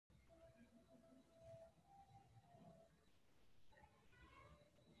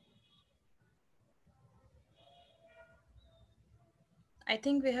I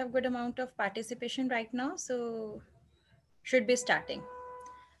think we have good amount of participation right now, so should be starting.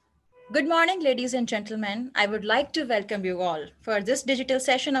 Good morning, ladies and gentlemen. I would like to welcome you all for this digital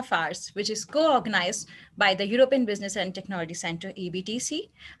session of ours, which is co-organized by the European Business and Technology Center (EBTC)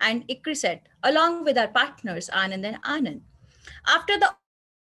 and ICRISET, along with our partners Anand and Anand. After the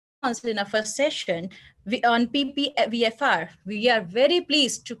onset in our first session on PPVFR, we are very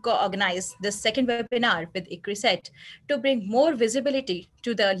pleased to co-organize this second webinar with ICRISET to bring more visibility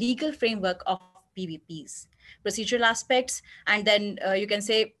to the legal framework of PVPs, procedural aspects, and then you can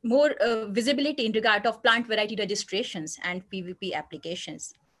say more visibility in regard of plant variety registrations and PVP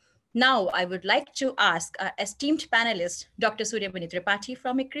applications. Now, I would like to ask our esteemed panelists, Dr. Suryamani Tripathi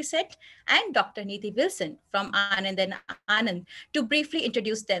from ICRISET and Dr. Neeti Wilson from Anand and Anand, to briefly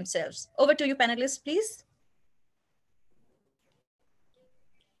introduce themselves. Over to you, panelists, please.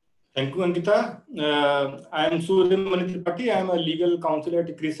 Thank you, Ankita. I am Suryamani Tripathi. I am a legal counsel at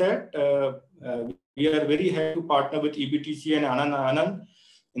ICRISET. We are very happy to partner with EBTC and Anand.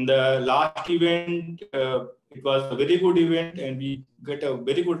 In the last event, it was a very good event and we get a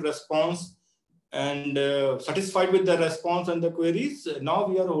very good response and satisfied with the response and the queries. Now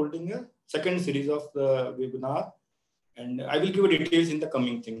we are holding a second series of the webinar and I will give details in the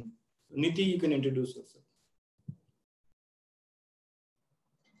coming thing. Neeti, you can introduce yourself.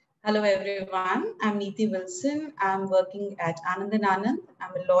 Hello everyone, I'm Neeti Wilson. I'm working at Anand and Anand.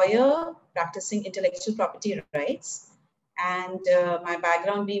 I'm a lawyer practicing intellectual property rights. And my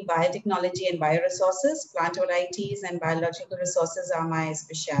background being biotechnology and bioresources, plant varieties and biological resources are my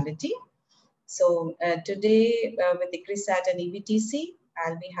specialty. So today with ICRISET and EBTC,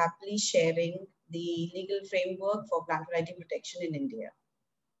 I'll be happily sharing the legal framework for plant variety protection in India.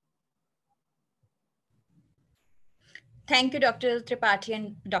 Thank you, Dr. Tripathi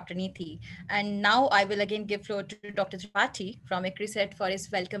and Dr. Neeti. And now I will again give floor to Dr. Tripathi from ICRISET for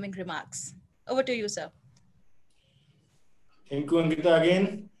his welcoming remarks. Over to you, sir. Thank you, Ankita,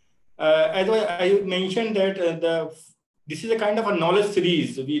 again. As I mentioned that this is a kind of a knowledge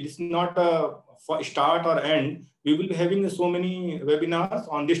series. This is not a start or end. We will be having so many webinars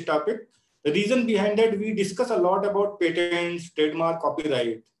on this topic. The reason behind that, we discuss a lot about patents, trademark,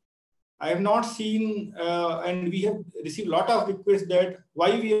 copyright. I have not seen, and we have received a lot of requests that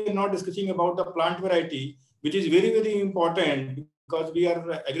why we are not discussing about the plant variety, which is very, very important because we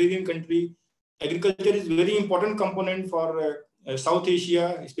are an agrarian country. Agriculture is a very important component for South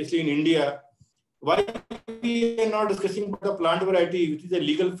Asia, especially in India. Why we are not discussing about the plant variety, which is a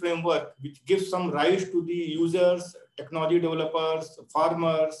legal framework, which gives some rights to the users, technology developers,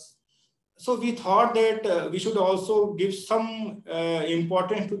 farmers. So we thought that we should also give some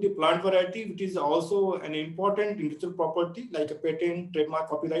importance to the plant variety, which is also an important intellectual property like a patent, trademark,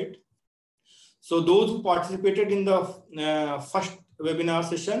 copyright. So those who participated in the first webinar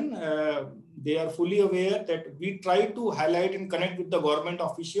session, they are fully aware that we try to highlight and connect with the government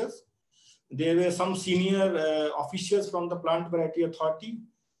officials. There were some senior officials from the Plant Variety Authority.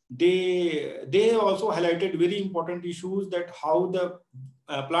 They also highlighted very important issues that how the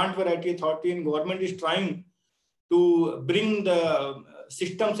Plant Variety Authority and government is trying to bring the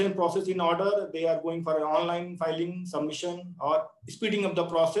systems and process in order. They are going for an online filing, submission, or speeding up the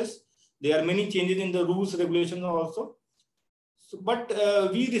process. There are many changes in the rules, regulations also. So, but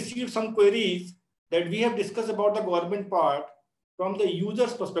we received some queries that we have discussed about the government part from the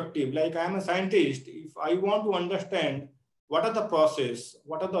user's perspective. Like I am a scientist, if I want to understand what are the process,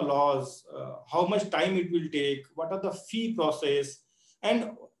 what are the laws, how much time it will take, what are the fee process,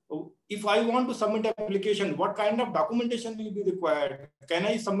 and if I want to submit an application, what kind of documentation will be required? Can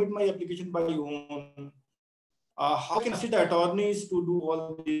I submit my application by own? How can I assist the attorneys to do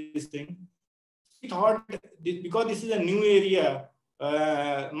all these things? We thought, because this is a new area,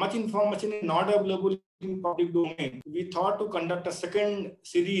 much information is not available in public domain. We thought to conduct a second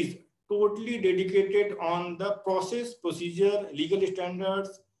series totally dedicated on the process, procedure, legal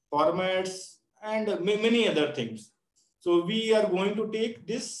standards, formats, and many other things. So we are going to take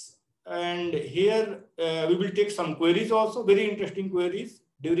this, and here we will take some queries also, very interesting queries.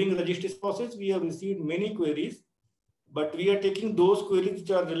 During the registration process, we have received many queries, but we are taking those queries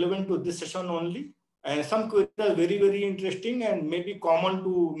which are relevant to this session only. And some queries are very, very interesting and maybe common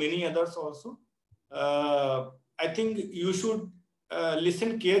to many others also. I think you should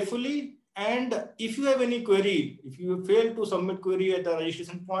listen carefully. And if you have any query, if you fail to submit query at the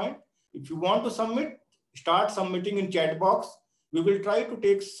registration point, if you want to submit, start submitting in chat box. We will try to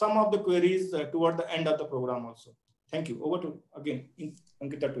take some of the queries toward the end of the program also. Thank you. Over to again,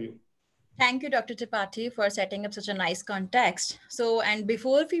 Ankita, to you. Thank you, Dr. Tripathi, for setting up such a nice context. So, and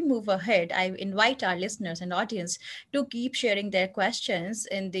before we move ahead, I invite our listeners and audience to keep sharing their questions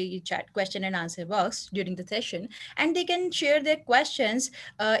in the chat question and answer box during the session, and they can share their questions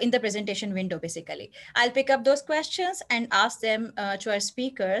in the presentation window, basically. I'll pick up those questions and ask them to our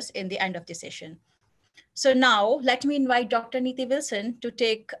speakers in the end of the session. So now let me invite Dr. Neeti Wilson to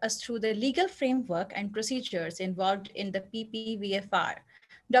take us through the legal framework and procedures involved in the PPVFR.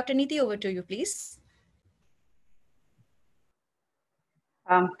 Dr. Neeti, over to you, please.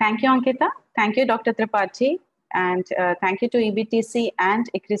 Thank you, Ankita. Thank you, Dr. Tripathi. And thank you to EBTC and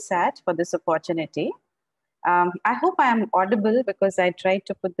ICRISAT for this opportunity. I hope I am audible because I tried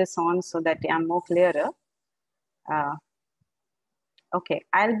to put this on so that I'm more clearer. Uh, okay,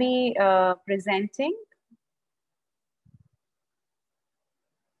 I'll be presenting.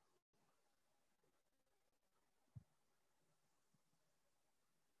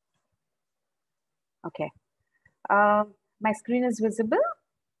 Okay, my screen is visible.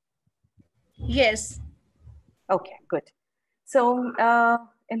 Yes. Okay, good. So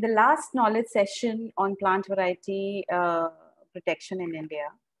in the last knowledge session on plant variety protection in India,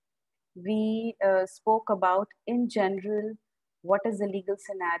 we spoke about in general what is the legal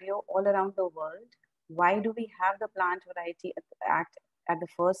scenario all around the world, why do we have the Plant Variety Act at the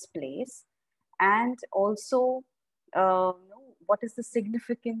first place, and also what is the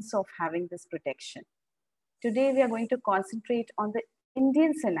significance of having this protection. Today we are going to concentrate on the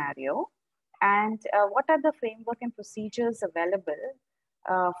Indian scenario and what are the framework and procedures available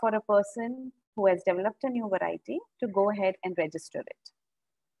for a person who has developed a new variety to go ahead and register it.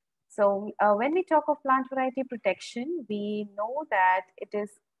 So when we talk of plant variety protection, we know that it is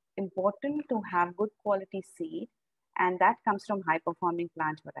important to have good quality seed, and that comes from high performing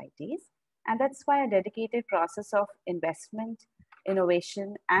plant varieties. And that's why a dedicated process of investment,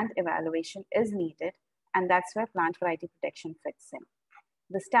 innovation, and evaluation is needed. And that's where plant variety protection fits in.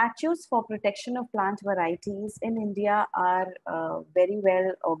 The statutes for protection of plant varieties in India are very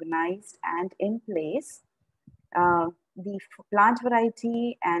well organized and in place. The Plant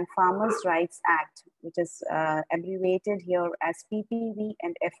Variety and Farmers' Rights Act, which is abbreviated here as PPV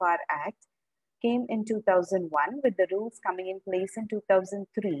and FR Act, came in 2001 with the rules coming in place in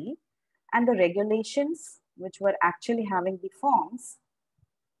 2003, and the regulations, which were actually having the forms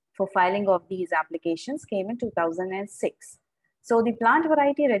for filing of these applications, came in 2006. So the plant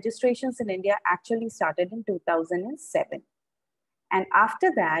variety registrations in India actually started in 2007. And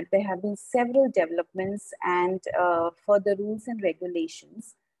after that, there have been several developments and further rules and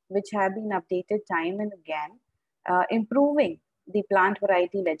regulations, which have been updated time and again, improving the plant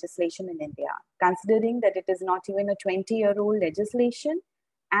variety legislation in India, considering that it is not even a 20-year-old legislation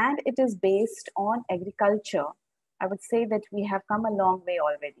and it is based on agriculture. I would say that we have come a long way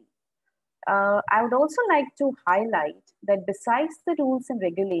already. I would also like to highlight that besides the rules and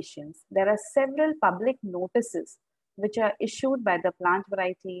regulations, there are several public notices which are issued by the Plant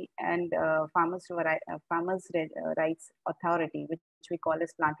Variety and Farmers Rights Authority, which we call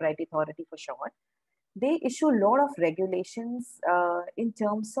as Plant Variety Authority for short. They issue a lot of regulations in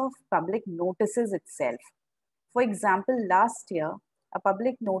terms of public notices itself. For example, last year, a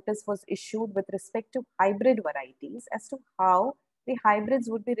public notice was issued with respect to hybrid varieties as to how the hybrids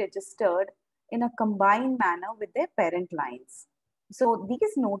would be registered in a combined manner with their parent lines. So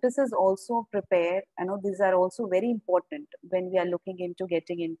these notices also prepare, these are also very important when we are looking into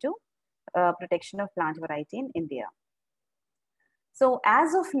getting into protection of plant variety in India. So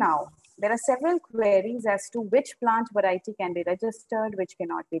as of now, there are several queries as to which plant variety can be registered, which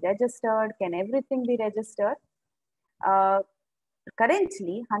cannot be registered, can everything be registered?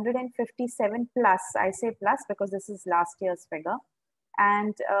 Currently 157 plus, I say plus because this is last year's figure.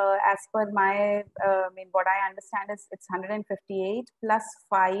 And as per my, what I understand is it's 158 plus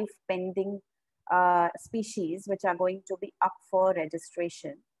 5 pending species which are going to be up for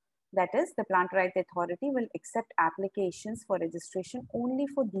registration. That is, the Plant Rights Authority will accept applications for registration only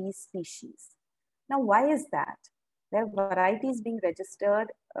for these species. Now, why is that? There are varieties being registered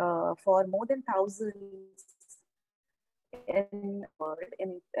for more than thousands in the world,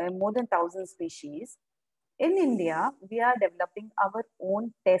 in more than 1,000 species. In India, we are developing our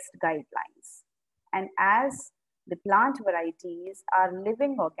own test guidelines. And as the plant varieties are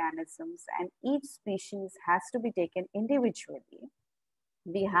living organisms and each species has to be taken individually,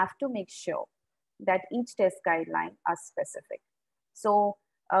 we have to make sure that each test guideline are specific. So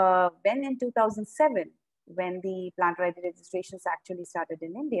when in 2007, when the plant variety registrations actually started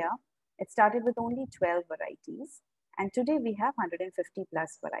in India, it started with only 12 varieties. And today we have 150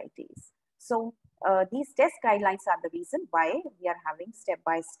 plus varieties. So these test guidelines are the reason why we are having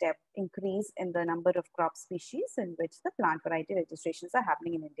step-by-step increase in the number of crop species in which the plant variety registrations are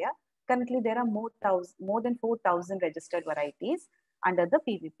happening in India. Currently, there are more than 4,000 registered varieties under the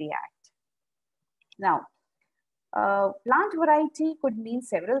PVP Act. Now, plant variety could mean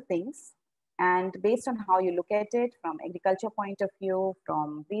several things, and based on how you look at it from agriculture point of view,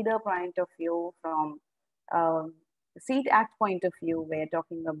 from breeder point of view, from seed act point of view, we're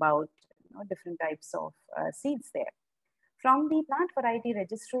talking about different types of seeds there. From the plant variety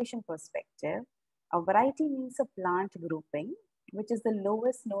registration perspective, a variety means a plant grouping, which is the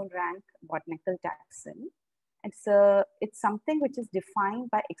lowest known rank botanical taxon. It's something which is defined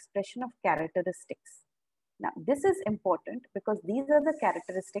by expression of characteristics. Now, this is important because these are the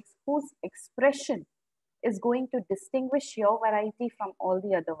characteristics whose expression is going to distinguish your variety from all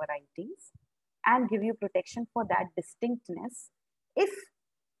the other varieties and give you protection for that distinctness if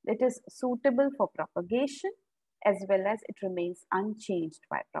it is suitable for propagation as well as it remains unchanged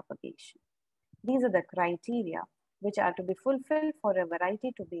by propagation. These are the criteria which are to be fulfilled for a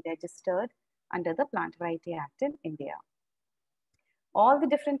variety to be registered under the Plant Variety Act in India. All the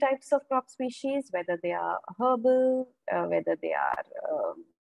different types of crop species, whether they are herbal, whether they are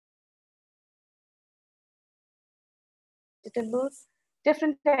vegetables,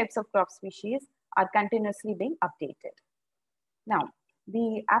 different types of crop species are continuously being updated. Now,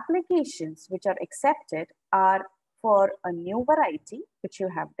 the applications which are accepted are for a new variety which you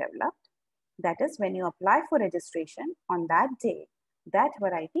have developed. That is, when you apply for registration on that day, that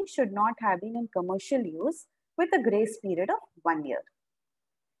variety should not have been in commercial use with a grace period of 1 year.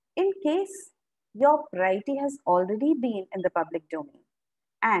 In case your variety has already been in the public domain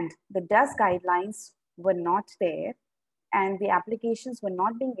and the DUS guidelines were not there and the applications were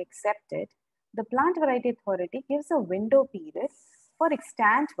not being accepted, the Plant Variety Authority gives a window period for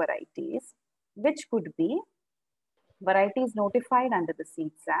extant varieties, which could be varieties notified under the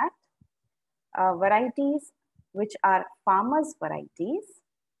Seeds Act, varieties which are farmers' varieties,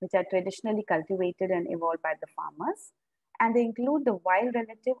 which are traditionally cultivated and evolved by the farmers, and they include the wild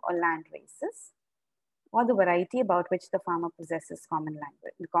relative or land races, or the variety about which the farmer possesses common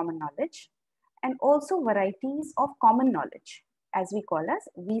knowledge, and also varieties of common knowledge, as we call as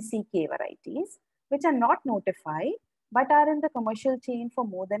VCK varieties, which are not notified but are in the commercial chain for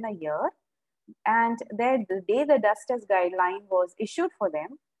more than a year. And the day the dust test guideline was issued for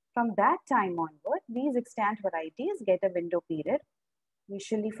them, from that time onward, these extant varieties get a window period,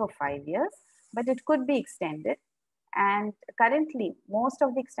 usually for 5 years, but it could be extended. And currently, most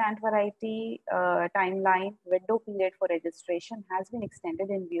of the extant variety timeline window period for registration has been extended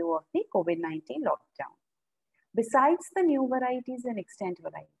in view of the COVID-19 lockdown. Besides the new varieties and extant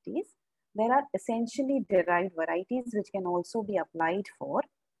varieties, there are essentially derived varieties which can also be applied for.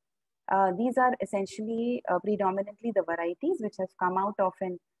 These are essentially predominantly the varieties which have come out of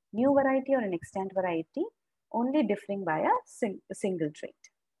a new variety or an extant variety, only differing by a single trait.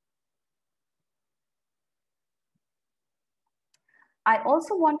 I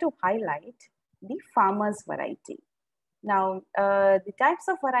also want to highlight the farmer's variety. Now, the types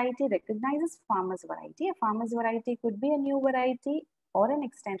of variety recognizes farmer's variety. A farmer's variety could be a new variety or an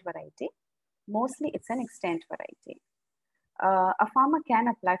extant variety. Mostly it's an extant variety. A farmer can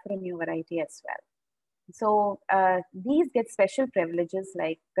apply for a new variety as well. So these get special privileges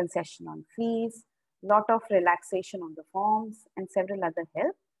like concession on fees, lot of relaxation on the forms, and several other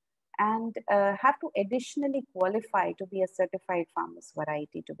help, and have to additionally qualify to be a certified farmer's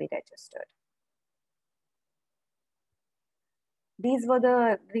variety to be registered. These were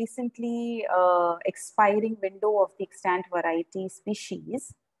the recently expiring window of the extant variety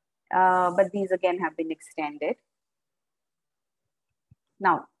species, but these again have been extended.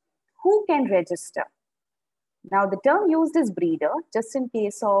 Now, who can register? Now, the term used is breeder. Just in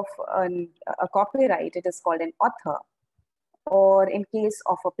case of a copyright, it is called an author. Or in case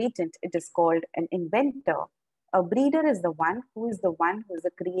of a patent, it is called an inventor. A breeder is the one who is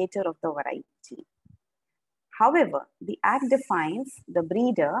the creator of the variety. However, the Act defines the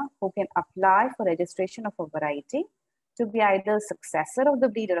breeder who can apply for registration of a variety to be either a successor of the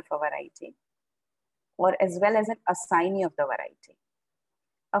breeder of a variety or as well as an assignee of the variety.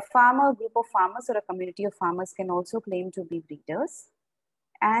 A farmer, a group of farmers, or a community of farmers can also claim to be breeders.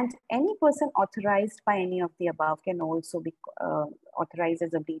 And any person authorized by any of the above can also be authorized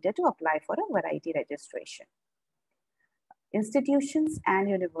as a breeder to apply for a variety registration. Institutions and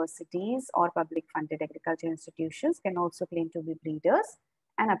universities or public funded agriculture institutions can also claim to be breeders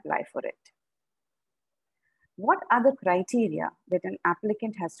and apply for it. What are the criteria that an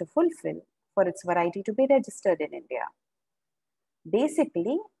applicant has to fulfill for its variety to be registered in India?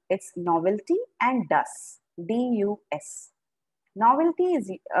 Basically, It's novelty and dus, D-U-S. Novelty is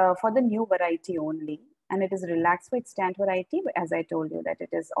for the new variety only, and it is relaxed for extant variety, but as I told you that it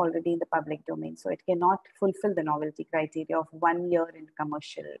is already in the public domain, so it cannot fulfill the novelty criteria of 1 year in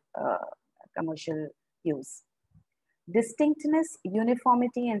commercial use. Distinctness,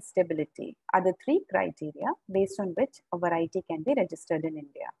 uniformity, and stability are the three criteria based on which a variety can be registered in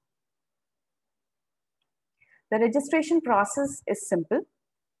India. The registration process is simple.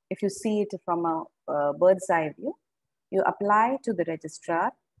 If you see it from a bird's eye view, you apply to the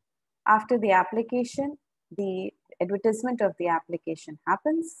registrar. After the application, the advertisement of the application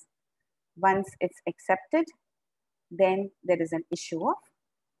happens. Once it's accepted, then there is an issue of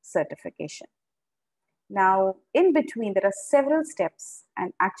certification. Now, in between, there are several steps,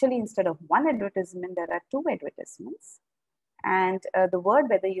 and actually instead of one advertisement, there are two advertisements. And the word,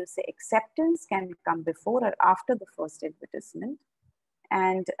 whether you say acceptance, can come before or after the first advertisement.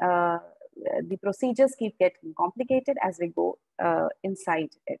 And the procedures keep getting complicated as we go inside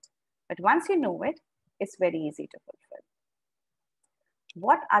it. But once you know it, it's very easy to fulfill.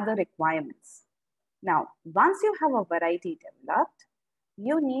 What are the requirements? Now, once you have a variety developed,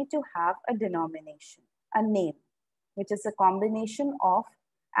 you need to have a denomination, a name, which is a combination of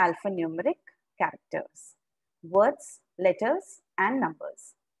alphanumeric characters, words, letters, and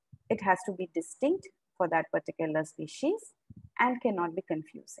numbers. It has to be distinct for that particular species and cannot be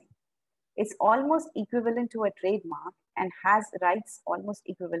confusing. It's almost equivalent to a trademark and has rights almost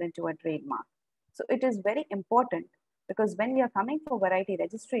equivalent to a trademark. So it is very important because when you're coming for variety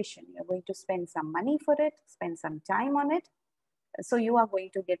registration, you're going to spend some money for it, spend some time on it. So you are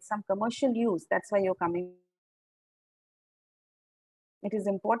going to get some commercial use. That's why you're coming for registration. It is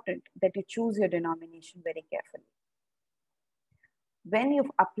important that you choose your denomination very carefully. When you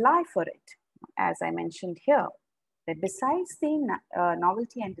apply for it, as I mentioned here, that besides the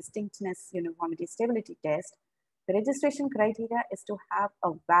novelty and distinctness, uniformity, stability test, the registration criteria is to have a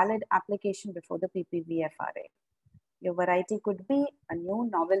valid application before the PPVFRA. Your variety could be a new,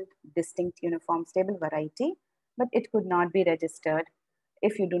 novel, distinct, uniform, stable variety, but it could not be registered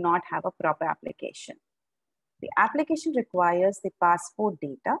if you do not have a proper application. The application requires the passport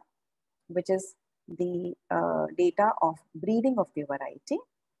data, which is the data of breeding of the variety,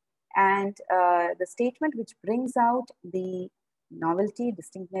 and the statement which brings out the novelty,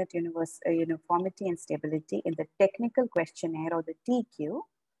 distinctness, uniformity, and stability in the technical questionnaire or the TQ,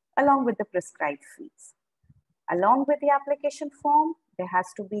 along with the prescribed fees. Along with the application form, there has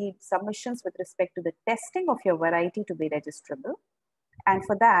to be submissions with respect to the testing of your variety to be registrable. And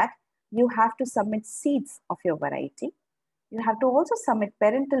for that, you have to submit seeds of your variety. You have to also submit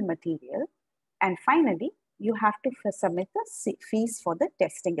parental material. And finally, you have to submit the fees for the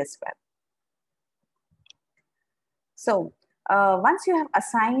testing as well. So once you have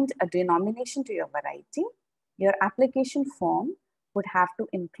assigned a denomination to your variety, your application form would have to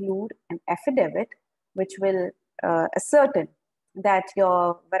include an affidavit which will ascertain that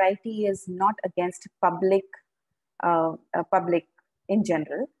your variety is not against public in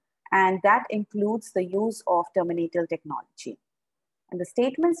general, and that includes the use of terminatal technology. And the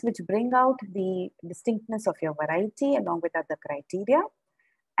statements which bring out the distinctness of your variety along with other criteria,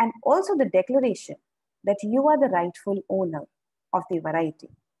 and also the declaration that you are the rightful owner of the variety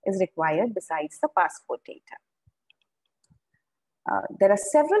is required besides the passport data. There are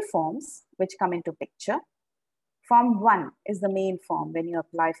several forms which come into picture. Form 1 is the main form when you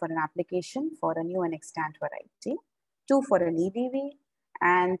apply for an application for a new and extant variety, 2 for an EDV,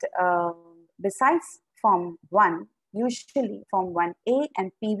 and besides Form 1, usually Form 1A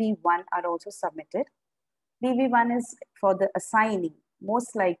and PV1 are also submitted. PV1 is for the assignee.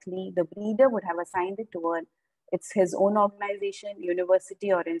 Most likely the breeder would have assigned it to his own organization,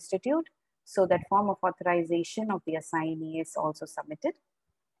 university, or institute. So that form of authorization of the assignee is also submitted.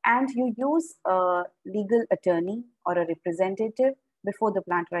 And you use a legal attorney or a representative before the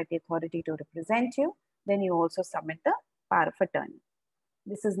Plant Variety Authority to represent you. Then you also submit the power of attorney.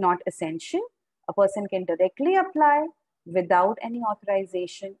 This is not essential. A person can directly apply without any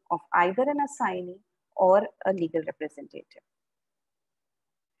authorization of either an assignee or a legal representative.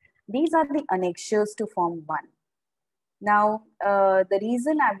 These are the annexures to Form 1. Now, the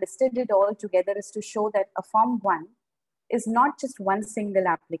reason I've listed it all together is to show that a Form 1 is not just one single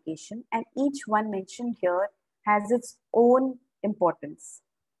application, and each one mentioned here has its own importance.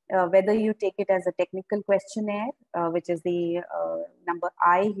 Whether you take it as a technical questionnaire, which is the number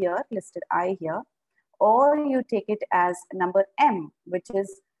I here, listed I here, or you take it as number M, which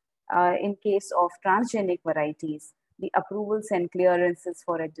is in case of transgenic varieties, the approvals and clearances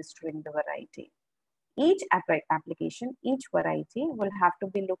for registering the variety. Each application, each variety will have to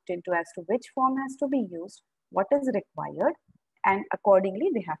be looked into as to which form has to be used, what is required, and accordingly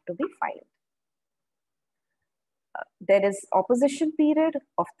they have to be filed. There is opposition period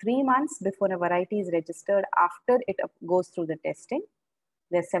of 3 months before a variety is registered after it goes through the testing.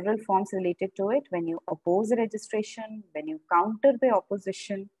 There are several forms related to it. When you oppose a registration, when you counter the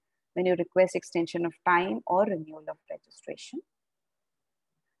opposition, when you request extension of time or renewal of registration.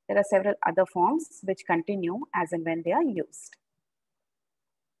 There are several other forms which continue as and when they are used.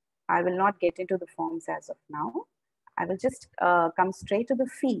 I will not get into the forms as of now. I will just come straight to the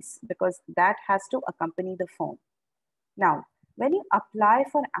fees because that has to accompany the form. Now, when you apply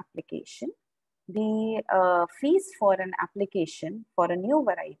for application, the fees for an application for a new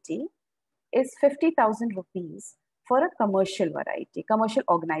variety is 50,000 rupees for a commercial variety, commercial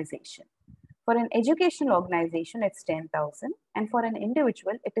organization. For an educational organization, it's 10,000, and for an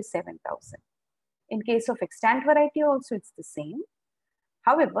individual, it is 7,000. In case of extant variety also, it's the same.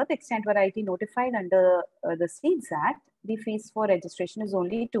 However, the extant variety notified under the Seeds Act, the fees for registration is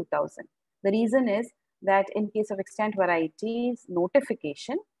only 2,000. The reason is that in case of extant varieties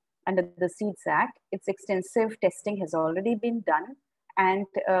notification under the Seeds Act, its extensive testing has already been done and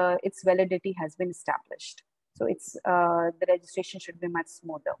its validity has been established. So it's the registration should be much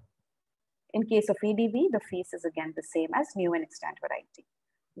smoother. In case of EDV, the fees is again the same as new and extant variety.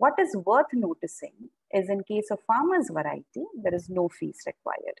 What is worth noticing is in case of farmers variety, there is no fees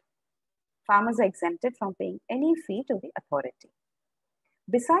required. Farmers are exempted from paying any fee to the authority.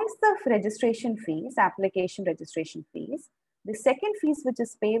 Besides the registration fees, application registration fees, the second fees which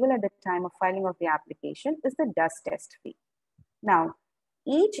is payable at the time of filing of the application is the dust test fee. Now,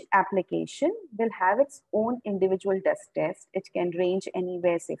 each application will have its own individual dust test. It can range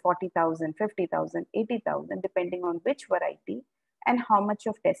anywhere, say 40,000, 50,000, 80,000, depending on which variety and how much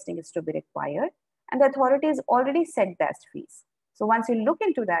of testing is to be required. And the authority has already set dust fees. So once you look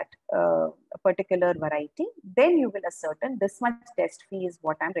into that particular variety, then you will ascertain this much test fee is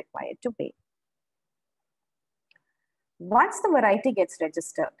what I'm required to pay. Once the variety gets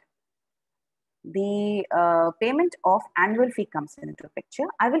registered, the payment of annual fee comes into picture.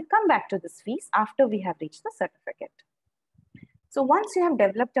 I will come back to this fees after we have reached the certificate. So once you have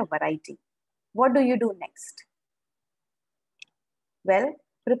developed a variety, what do you do next? Well,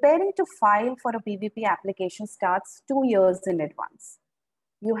 preparing to file for a PVP application starts 2 years in advance.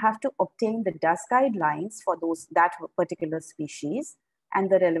 You have to obtain the dust guidelines for that particular species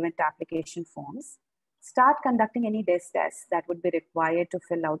and the relevant application forms. Start conducting any dust tests that would be required to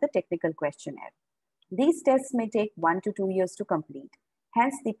fill out the technical questionnaire. These tests may take 1 to 2 years to complete.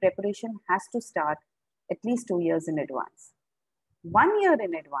 Hence, the preparation has to start at least 2 years in advance. 1 year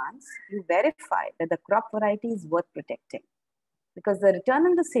in advance, you verify that the crop variety is worth protecting, because the return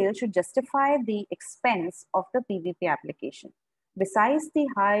on the sale should justify the expense of the PVP application. Besides the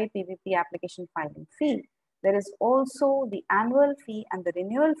high PVP application filing fee, there is also the annual fee and the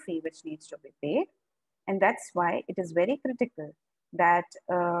renewal fee which needs to be paid. And that's why it is very critical that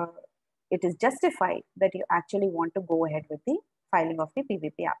it is justified that you actually want to go ahead with the filing of the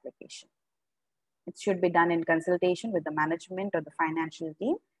PVP application. It should be done in consultation with the management or the financial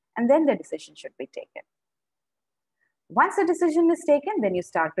team, and then the decision should be taken. Once the decision is taken, then you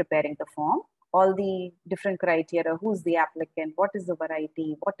start preparing the form, all the different criteria, who's the applicant, what is the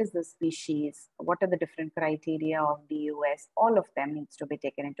variety, what is the species, what are the different criteria of DUS, all of them needs to be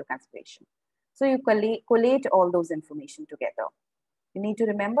taken into consideration. So you collate all those information together. You need to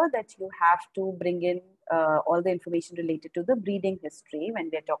remember that you have to bring in all the information related to the breeding history when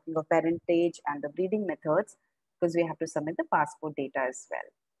we're talking of parentage and the breeding methods, because we have to submit the passport data as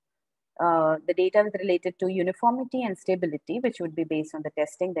well. The data is related to uniformity and stability, which would be based on the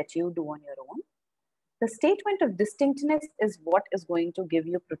testing that you do on your own. The statement of distinctness is what is going to give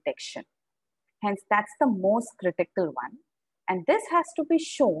you protection. Hence, that's the most critical one. And this has to be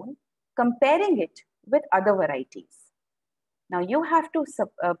shown comparing it with other varieties. Now, you have to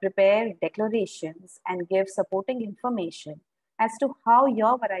prepare declarations and give supporting information as to how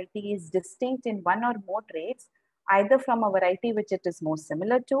your variety is distinct in one or more traits, either from a variety which it is more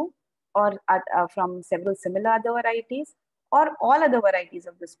similar to, or from several similar other varieties, or all other varieties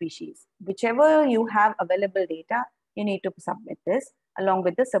of the species. Whichever you have available data, you need to submit this along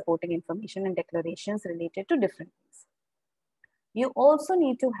with the supporting information and declarations related to different things. You also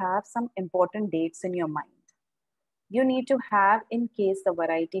need to have some important dates in your mind. You need to have, in case the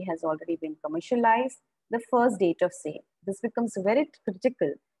variety has already been commercialized, the first date of sale. This becomes very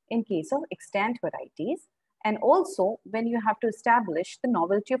critical in case of extant varieties. And also when you have to establish the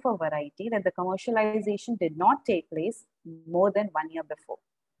novelty of a variety, that the commercialization did not take place more than 1 year before.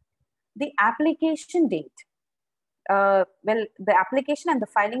 The application date. Well, the application and the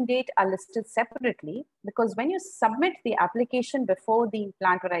filing date are listed separately because when you submit the application before the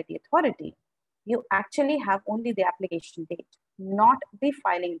plant variety authority, you actually have only the application date, not the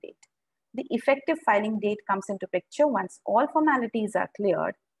filing date. The effective filing date comes into picture once all formalities are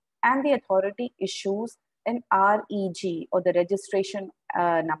cleared and the authority issues an REG or the registration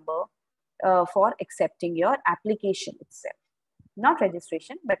number for accepting your application itself. Not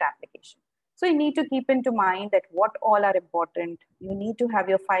registration, but application. So you need to keep into mind that what all are important. You need to have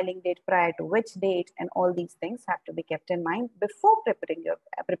your filing date prior to which date, and all these things have to be kept in mind before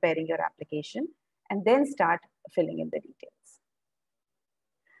preparing your application, and then start filling in the details.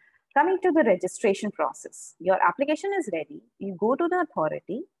 Coming to the registration process, your application is ready. You go to the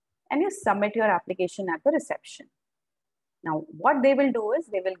authority and you submit your application at the reception. Now, what they will do is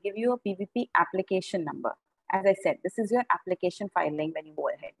they will give you a PVP application number. As I said, this is your application filing when you go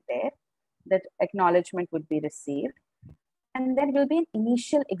ahead there. That acknowledgement would be received. And then will be an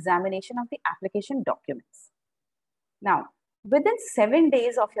initial examination of the application documents. Now, within 7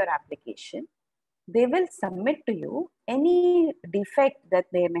 days of your application, they will submit to you any defect that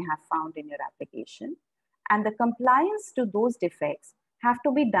they may have found in your application, and the compliance to those defects have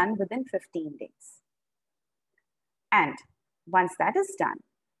to be done within 15 days. And once that is done,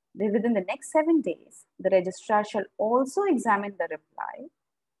 within the next 7 days, the registrar shall also examine the reply,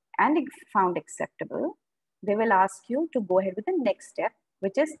 and if found acceptable, they will ask you to go ahead with the next step,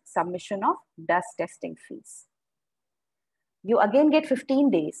 which is submission of dust testing fees. You again get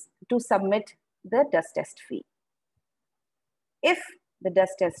 15 days to submit the dust test fee. If the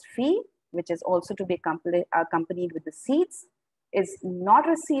dust test fee, which is also to be accompanied with the seeds, is not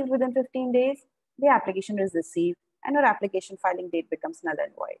received within 15 days, the application is received and your application filing date becomes null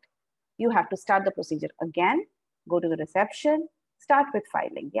and void. You have to start the procedure again, go to the reception, start with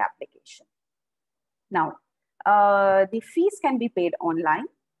filing the application. Now, the fees can be paid online.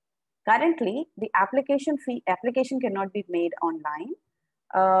 Currently, the application cannot be made online,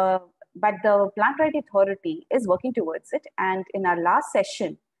 but the Plant Right Authority is working towards it. And in our last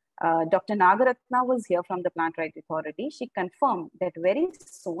session, Dr. Nagaratna was here from the Plant Right Authority. She confirmed that very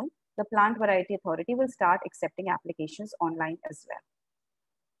soon, the Plant Variety Authority will start accepting applications online as well.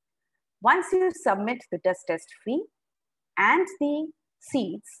 Once you submit the dust test fee and the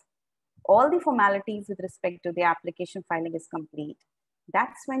seeds, all the formalities with respect to the application filing is complete.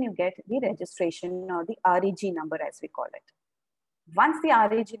 That's when you get the registration or the REG number as we call it. Once the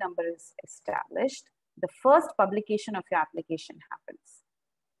REG number is established, the first publication of your application happens.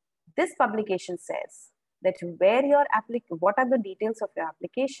 This publication says that what are the details of your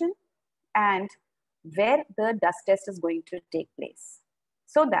application and where the dust test is going to take place.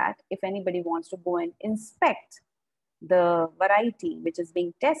 So that if anybody wants to go and inspect the variety which is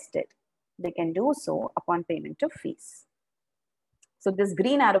being tested, they can do so upon payment of fees. So this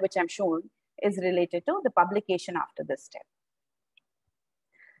green arrow which I'm showing is related to the publication after this step.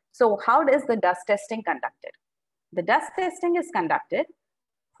 So how is the dust testing conducted? The dust testing is conducted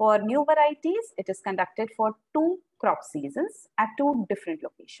for new varieties. It is conducted for 2 crop seasons at 2 different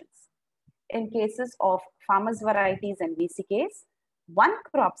locations. In cases of farmers varieties and VCKs, 1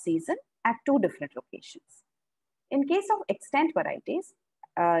 crop season at 2 different locations. In case of extent varieties,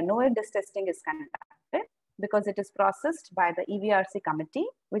 no dust testing is conducted because it is processed by the EVRC committee,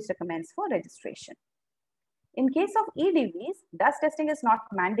 which recommends for registration. In case of EDVs, dust testing is not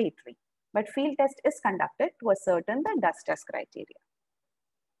mandatory, but field test is conducted to ascertain the dust test criteria.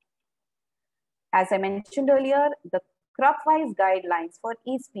 As I mentioned earlier, the crop-wise guidelines for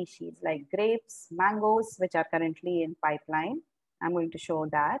each species like grapes, mangoes, which are currently in pipeline, I'm going to show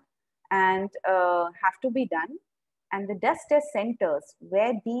that, and have to be done. And the dust test centers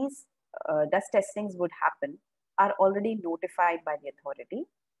where these dust testings would happen are already notified by the authority.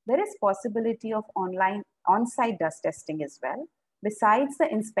 There is possibility of on-site dust testing as well, besides the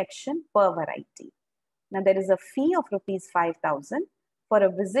inspection per variety. Now there is a fee of rupees 5,000 for a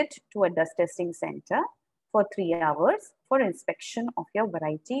visit to a dust testing center for 3 hours for inspection of your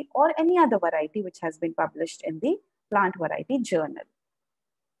variety or any other variety which has been published in the Plant Variety Journal.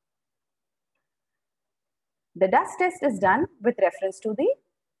 The dust test is done with reference to the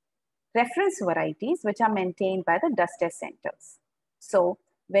reference varieties which are maintained by the dust test centers. So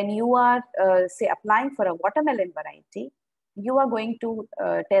when you are, say, applying for a watermelon variety, you are going to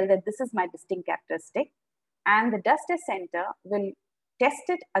tell that this is my distinct characteristic, and the dust test center will test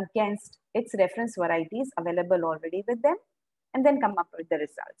it against its reference varieties available already with them, and then come up with the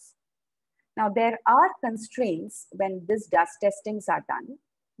results. Now, there are constraints when these dust testings are done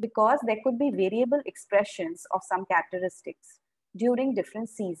because there could be variable expressions of some characteristics during different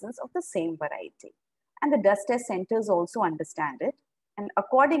seasons of the same variety. And the dust test centers also understand it. And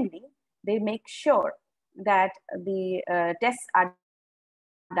accordingly, they make sure that the tests are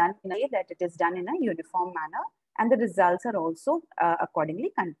done in a way that it is done in a uniform manner, and the results are also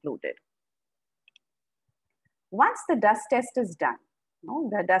accordingly concluded. Once the dust test is done,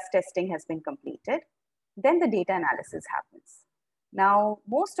 the dust testing has been completed, then the data analysis happens. Now,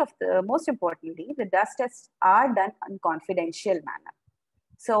 most importantly, the dust tests are done in confidential manner.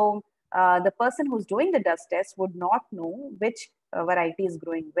 So the person who's doing the dust test would not know which variety is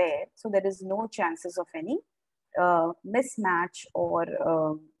growing where. So there is no chances of any mismatch or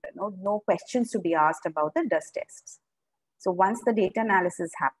no questions to be asked about the dust tests. So once the data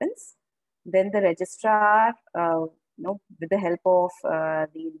analysis happens, then the registrar, with the help of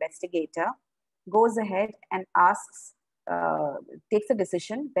the investigator, goes ahead and takes a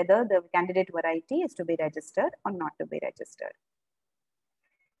decision whether the candidate variety is to be registered or not to be registered.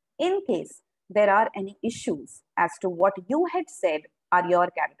 In case there are any issues as to what you had said are your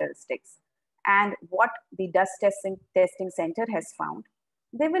characteristics and what the dust testing center has found,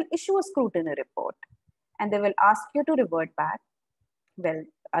 they will issue a scrutiny report and they will ask you to revert back, well,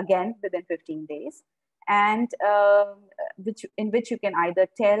 again, within 15 days, and in which you can either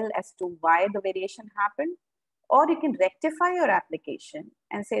tell as to why the variation happened, or you can rectify your application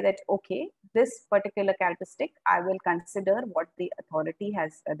and say that, okay, this particular characteristic, I will consider what the authority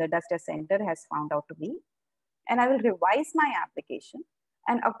has, the dust test center has found out to be, and I will revise my application,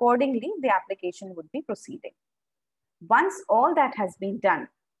 and accordingly, the application would be proceeding. Once all that has been done,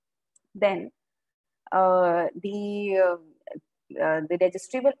 then the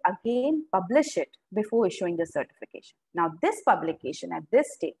registry will again publish it before issuing the certification. Now, this publication at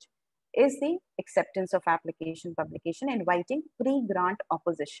this stage is the acceptance of application publication inviting pre-grant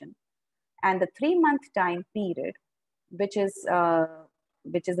opposition. And the 3-month time period, which is a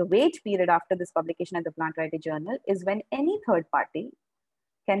wait period after this publication at the Plant Variety Journal, is when any third party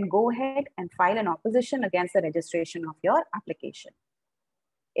can go ahead and file an opposition against the registration of your application.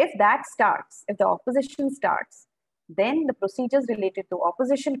 If the opposition starts, then the procedures related to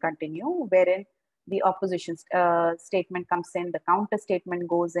opposition continue, wherein the opposition statement comes in, the counter statement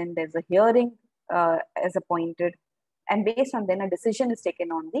goes in, there's a hearing as appointed, and based on then a decision is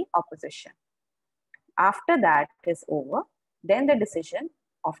taken on the opposition. After that is over, then the decision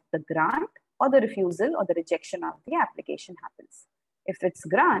of the grant or the refusal or the rejection of the application happens. If it's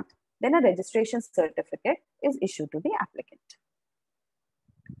grant, then a registration certificate is issued to the applicant.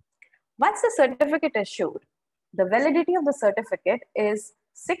 Once the certificate is issued, the validity of the certificate is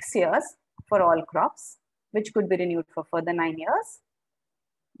 6 years for all crops, which could be renewed for further 9 years.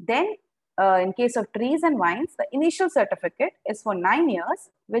 Then, in case of trees and vines, the initial certificate is for 9 years,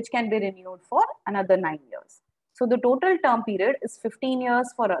 which can be renewed for another 9 years. So the total term period is 15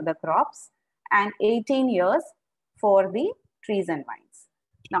 years for other crops and 18 years for the trees and vines.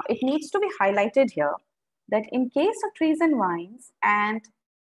 Now, it needs to be highlighted here that in case of trees and vines and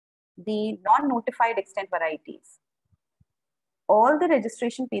the non-notified extent varieties, all the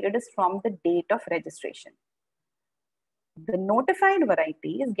registration period is from the date of registration. The notified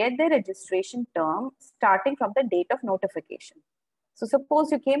varieties get their registration term starting from the date of notification. So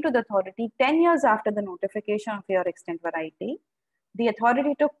suppose you came to the authority 10 years after the notification of your extent variety. The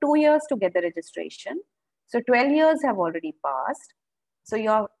authority took 2 years to get the registration. So 12 years have already passed. So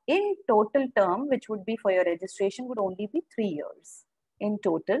your in total term, which would be for your registration, would only be 3 years in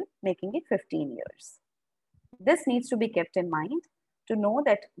total, making it 15 years. This needs to be kept in mind to know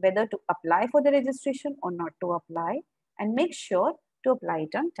that whether to apply for the registration or not to apply, and make sure to apply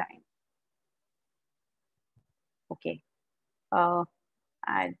it on time. Okay.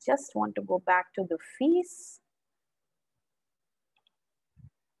 I just want to go back to the fees.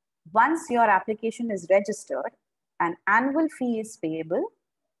 Once your application is registered, an annual fee is payable.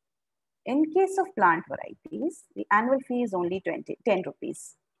 In case of plant varieties, the annual fee is only 10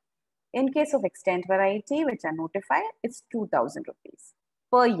 rupees. In case of extent variety, which are notified, it's 2,000 rupees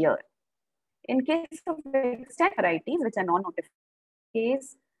per year. In case of extent varieties, which are non-notified,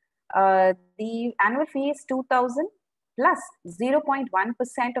 case, the annual fee is 2,000 plus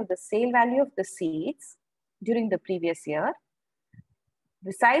 0.1% of the sale value of the seeds during the previous year.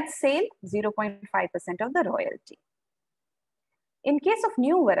 Besides sale, 0.5% of the royalty. In case of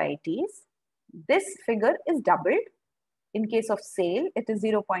new varieties, this figure is doubled. In case of sale, it is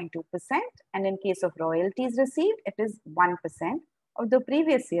 0.2%, and in case of royalties received, it is 1% of the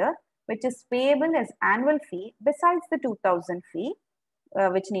previous year, which is payable as annual fee besides the 2,000 fee,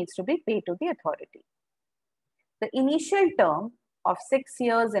 which needs to be paid to the authority. The initial term of 6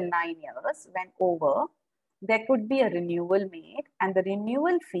 years and 9 years, when over, there could be a renewal made, and the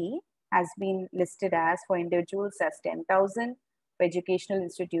renewal fee has been listed as for individuals as 10,000, for educational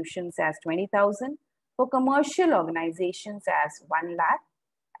institutions as 20,000, for commercial organizations as 1 lakh,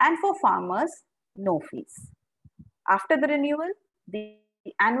 and for farmers, no fees. After the renewal, the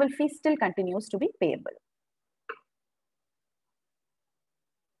annual fee still continues to be payable.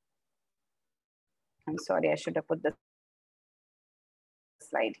 I'm sorry, I should have put the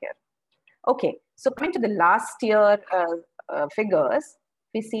slide here. Okay, so coming to the last year figures,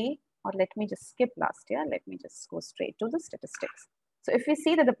 we see, or let me just skip last year. Let me just go straight to the statistics. So if we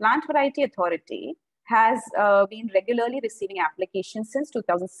see that the Plant Variety Authority has been regularly receiving applications since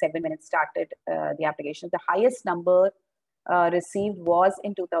 2007 when it started the applications. The highest number received was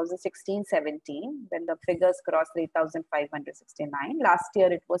in 2016-17 when the figures crossed 3,569. Last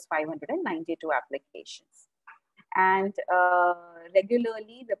year it was 592 applications. And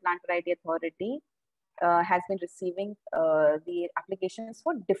regularly the Plant Variety Authority has been receiving the applications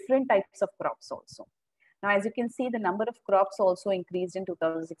for different types of crops also. Now, as you can see, the number of crops also increased in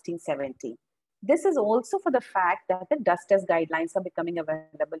 2016-17. This is also for the fact that the dust test guidelines are becoming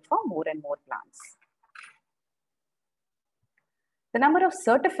available for more and more plants. The number of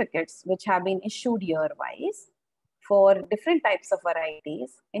certificates which have been issued year-wise for different types of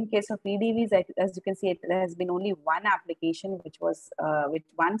varieties. In case of PDVs, as you can see, there has been only one application, which was with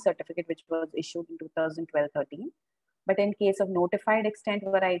one certificate, which was issued in 2012-13. But in case of notified extent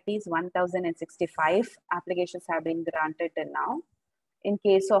varieties, 1,065 applications have been granted till now. In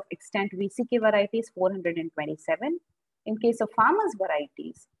case of extent VCK varieties, 427. In case of farmers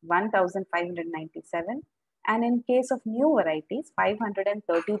varieties, 1,597. And in case of new varieties,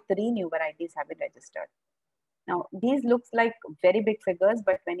 533 new varieties have been registered. Now, these looks like very big figures,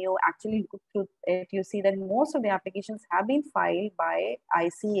 but when you actually look through it, you see that most of the applications have been filed by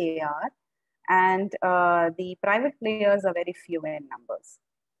ICAR, and the private players are very few in numbers.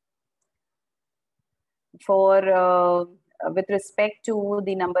 For with respect to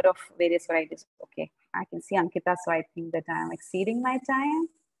the number of various varieties, okay, I can see Ankita, so I think that I am exceeding my time.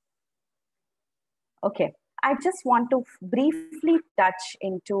 Okay, I just want to briefly touch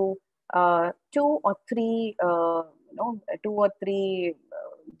into two or three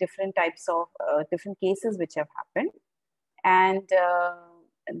different types of different cases which have happened. And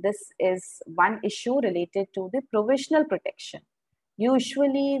this is one issue related to the provisional protection.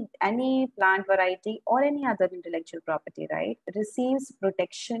 Usually any plant variety or any other intellectual property right receives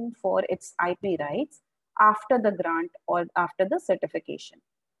protection for its IP rights after the grant or after the certification.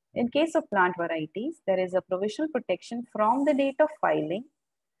 In case of plant varieties, there is a provisional protection from the date of filing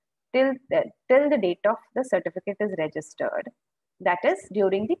till the date of the certificate is registered. That is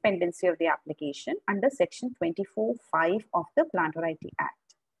during the pendency of the application under section 24(5) of the Plant Variety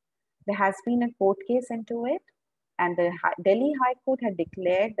Act. There has been a court case into it, and the Delhi High Court had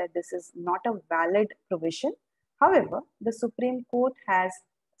declared that this is not a valid provision. However, the Supreme Court has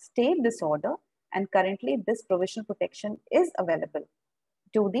stayed this order, and currently this provisional protection is available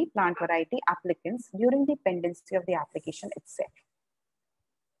to the plant variety applicants during the pendency of the application itself.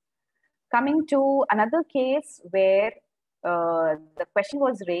 Coming to another case where the question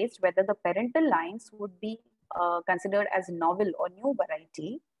was raised whether the parental lines would be considered as novel or new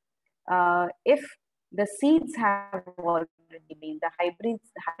variety if the seeds have already been, the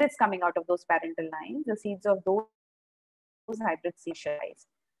hybrids coming out of those parental lines, the seeds of those hybrids specialized.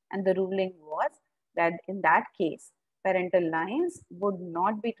 And the ruling was that in that case, parental lines would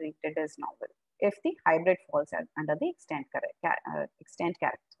not be treated as novel if the hybrid falls under the extent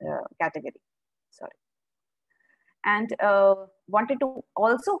category. Sorry. And wanted to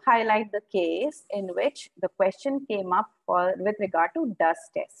also highlight the case in which the question came up with regard to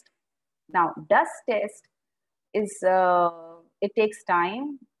dust test. Now, dust test is, it takes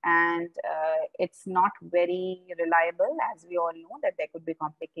time, and it's not very reliable, as we all know that there could be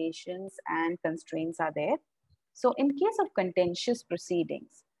complications and constraints are there. So in case of contentious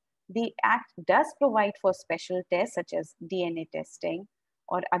proceedings, the Act does provide for special tests such as DNA testing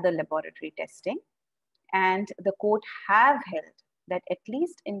or other laboratory testing. And the court have held that at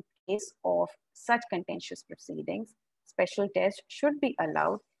least in case of such contentious proceedings, special tests should be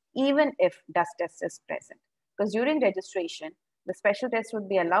allowed even if dust test is present. Because during registration, the special test would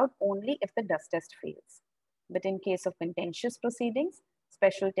be allowed only if the dust test fails. But in case of contentious proceedings,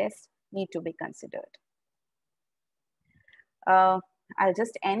 special tests need to be considered. I'll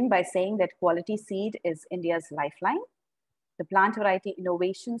just end by saying that quality seed is India's lifeline. The plant variety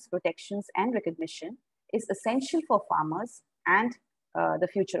innovations, protections, and recognition is essential for farmers and the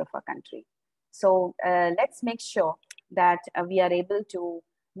future of our country. So let's make sure that we are able to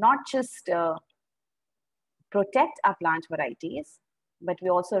not just protect our plant varieties, but we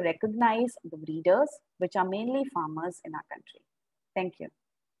also recognize the breeders, which are mainly farmers in our country. Thank you.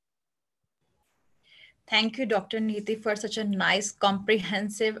 Thank you, Dr. Neeti, for such a nice,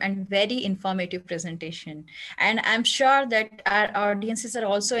 comprehensive, and very informative presentation. And I'm sure that our audiences are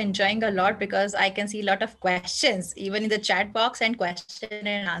also enjoying a lot because I can see a lot of questions, even in the chat box and question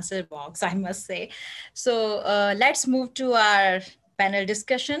and answer box, I must say. So let's move to our panel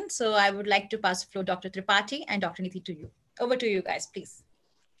discussion. So I would like to pass the floor Dr. Tripathi and Dr. Neeti to you. Over to you guys, please.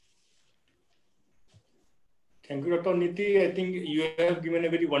 Thank you, Dr. Niti. I think you have given a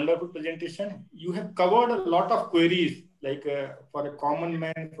very wonderful presentation. You have covered a lot of queries, like for a common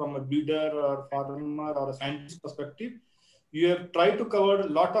man, from a breeder or farmer or a scientist perspective. You have tried to cover a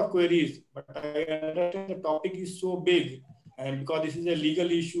lot of queries, but I understand the topic is so big. And because this is a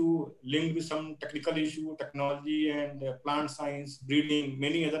legal issue linked with some technical issue, technology and plant science, breeding,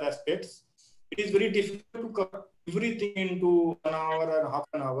 many other aspects, it is very difficult to cover everything into 1 hour or half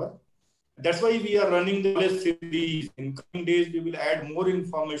an hour. That's why we are running the knowledge series. In coming days, we will add more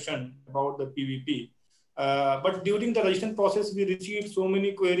information about the PVP. But during the registration process, we received so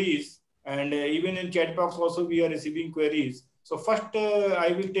many queries, and even in chat box also we are receiving queries. So first,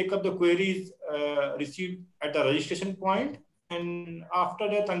 I will take up the queries received at the registration point, and after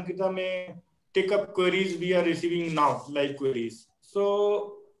that, Ankita may take up queries we are receiving now, like queries.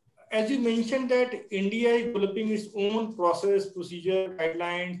 So as you mentioned that India is developing its own process, procedure,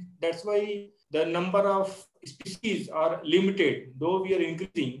 guidelines. That's why the number of species are limited, though we are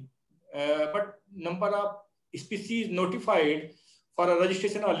increasing, but number of species notified for a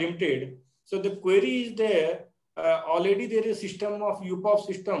registration are limited. So the query is there. Already there is a system of UPOP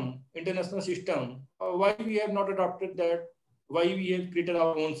system, international system. Why we have not adopted that? Why we have created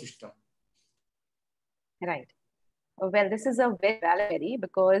our own system? Right. Well, this is a very valid query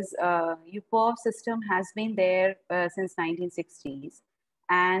because UPOV system has been there since 1960s.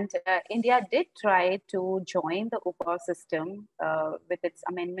 And India did try to join the UPOV system with its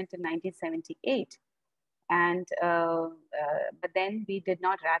amendment in 1978. And but then we did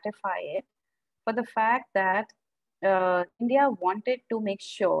not ratify it for the fact that India wanted to make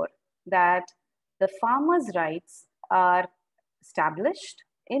sure that the farmers' rights are established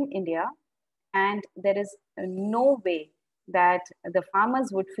in India, and there is no way that the farmers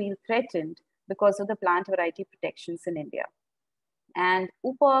would feel threatened because of the plant variety protections in India. And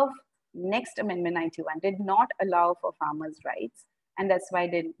UPOV next amendment 91 did not allow for farmers' rights, and that's why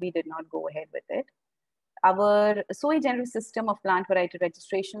we did not go ahead with it. Our sui generis system of plant variety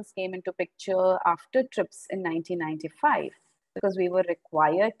registrations came into picture after TRIPS in 1995 because we were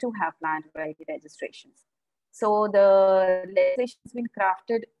required to have plant variety registrations. So the legislation has been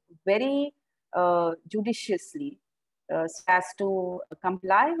crafted very judiciously so as to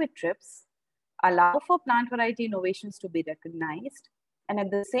comply with TRIPS, allow for plant variety innovations to be recognized, and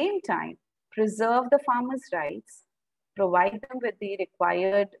at the same time, preserve the farmers' rights, provide them with the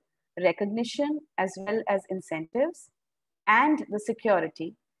required recognition as well as incentives and the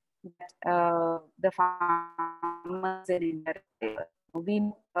security that the farmers in India require. We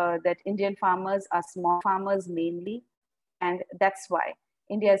know that Indian farmers are small farmers mainly, and that's why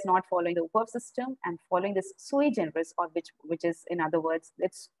India is not following the UPOV system and following this sui generis, or which is, in other words,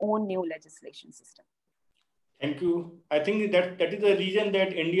 its own new legislation system. Thank you. I think that is the reason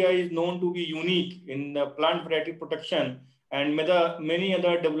that India is known to be unique in the plant variety protection, and many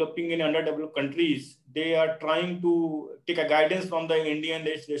other developing and underdeveloped countries, they are trying to take a guidance from the Indian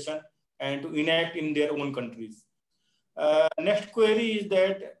legislation and to enact in their own countries. Next query is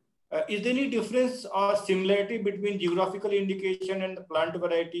that is there any difference or similarity between geographical indication and the plant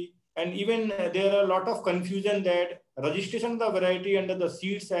variety? And even there are a lot of confusion that registration of the variety under the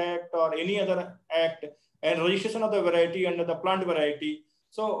Seeds Act or any other act and registration of the variety under the plant variety.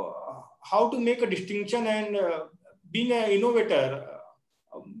 So how to make a distinction, and being an innovator,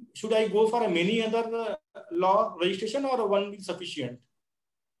 should I go for a many other law registration or one is sufficient?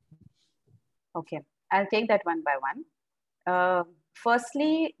 Okay, I'll take that one by one.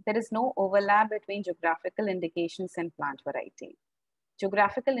 Firstly, there is no overlap between geographical indications and plant variety.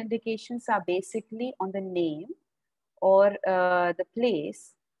 Geographical indications are basically on the name or the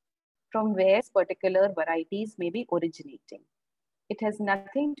place from where particular varieties may be originating. It has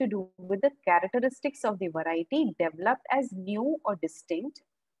nothing to do with the characteristics of the variety developed as new or distinct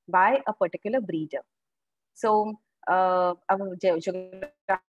by a particular breeder. So, a geographical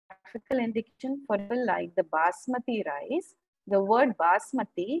indication, for example, like the basmati rice, the word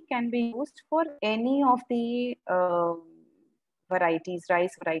basmati can be used for any of the varieties,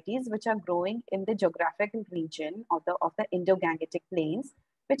 rice varieties, which are growing in the geographical region of the Indo-Gangetic plains,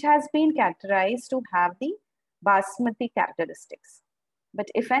 which has been characterized to have the basmati characteristics. But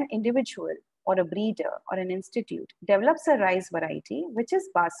if an individual or a breeder or an institute develops a rice variety which is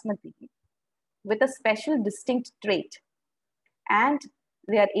basmati with a special distinct trait, and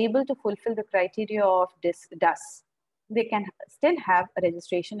they are able to fulfill the criteria of this DUS, they can still have a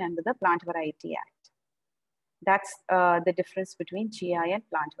registration under the Plant Variety Act. That's the difference between GI and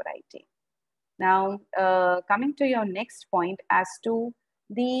plant variety. Now, coming to your next point as to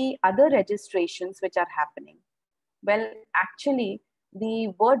the other registrations which are happening. Well, actually,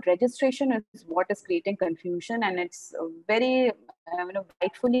 the word registration is what is creating confusion, and it's very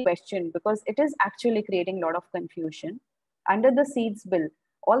rightfully questioned because it is actually creating a lot of confusion. Under the seeds bill,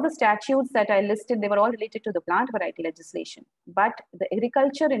 all the statutes that I listed, they were all related to the plant variety legislation. But the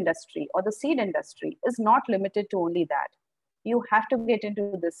agriculture industry or the seed industry is not limited to only that. You have to get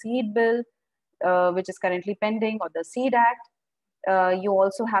into the seed bill, which is currently pending, or the Seed Act. You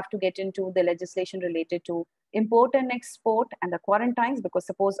also have to get into the legislation related to import and export and the quarantines, because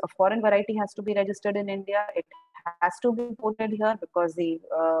suppose a foreign variety has to be registered in India, it has to be imported here because the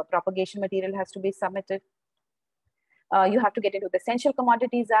propagation material has to be submitted. You have to get into the Essential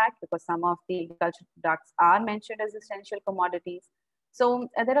Commodities Act because some of the agricultural products are mentioned as essential commodities. So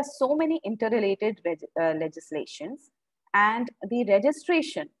there are so many interrelated legislations, and the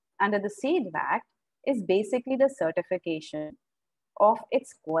registration under the Seed Act is basically the certification of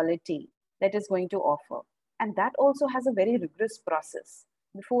its quality that is going to offer. And that also has a very rigorous process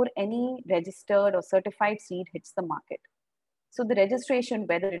before any registered or certified seed hits the market. So the registration,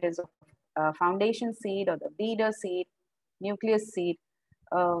 whether it is a foundation seed or the breeder seed, nucleus seed,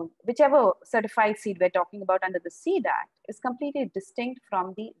 whichever certified seed we're talking about under the Seed Act, is completely distinct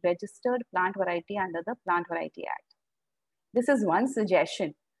from the registered plant variety under the Plant Variety Act. This is one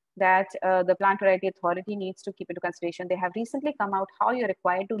suggestion that the Plant Variety Authority needs to keep into consideration. They have recently come out how you're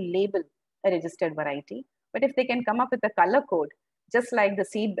required to label a registered variety. But if they can come up with a color code, just like the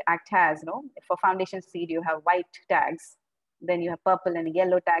Seed Act has, for foundation seed, you have white tags, then you have purple and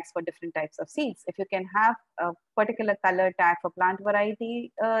yellow tags for different types of seeds. If you can have a particular color tag for plant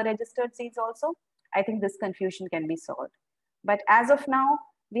variety registered seeds also, I think this confusion can be solved. But as of now,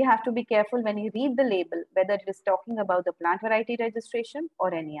 we have to be careful when you read the label, whether it is talking about the plant variety registration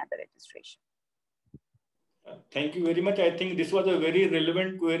or any other registration. Thank you very much. I think this was a very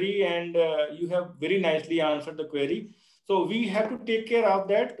relevant query, and you have very nicely answered the query. So we have to take care of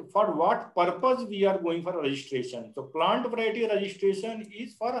that. For what purpose we are going for registration? So plant variety registration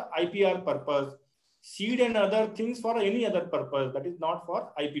is for IPR purpose, seed and other things for any other purpose, that is not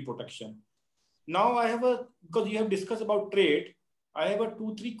for IP protection. Now I have because you have discussed about trade, I have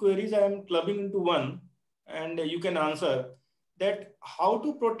 2-3 queries I am clubbing into one, and you can answer that: how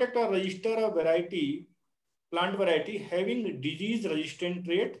to protect or register a variety, plant variety having disease resistant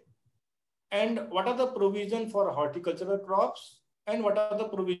trait, and what are the provisions for horticultural crops, and what are the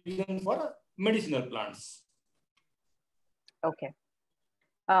provisions for medicinal plants? Okay.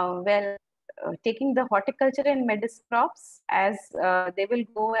 Taking the horticulture and medicine crops, as they will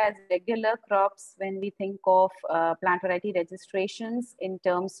go as regular crops when we think of plant variety registrations, in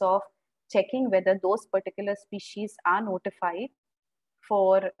terms of checking whether those particular species are notified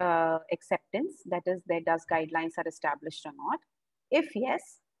for acceptance, that is, their DUS guidelines are established or not. If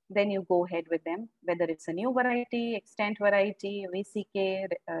yes, then you go ahead with them, whether it's a new variety, extant variety, VCK,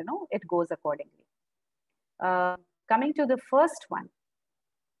 it goes accordingly. Coming to the first one,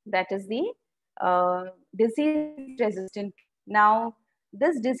 that is the disease resistant. Now,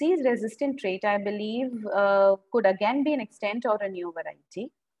 this disease resistant trait, I believe, could again be an extent or a new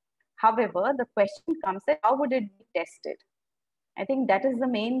variety. However, the question comes that how would it be tested? I think that is the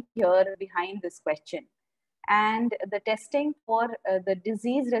main here behind this question. And the testing for the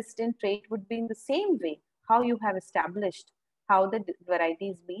disease resistant trait would be in the same way how you have established how the variety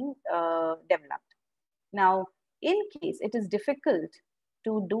is being developed. Now, in case it is difficult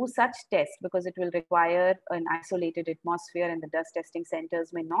to do such tests because it will require an isolated atmosphere and the dust testing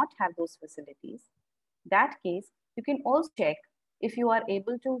centers may not have those facilities, that case, you can also check if you are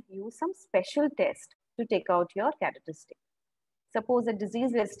able to use some special test to take out your characteristic. Suppose a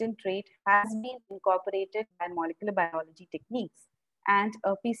disease-resistant trait has been incorporated by molecular biology techniques, and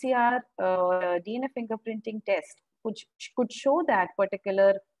a PCR or a DNA fingerprinting test which could show that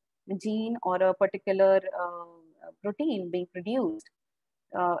particular gene or a particular protein being produced,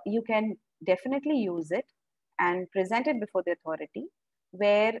 you can definitely use it and present it before the authority,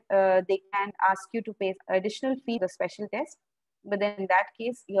 where they can ask you to pay additional fee for the special test. But then in that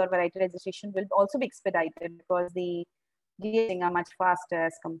case, your variety registration will also be expedited because the GA are much faster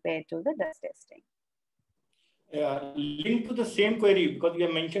as compared to the dust testing. Linked to the same query, because you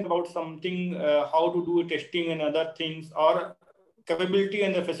have mentioned about something, how to do testing and other things, or capability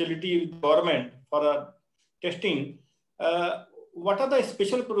and the facility with government for testing. What are the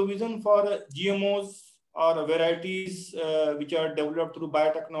special provision for GMOs or varieties which are developed through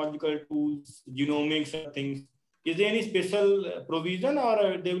biotechnological tools, genomics and things? Is there any special provision,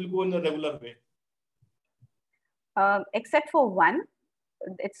 or they will go in the regular way? Except for one,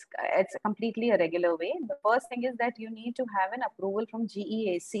 it's completely a regular way. The first thing is that you need to have an approval from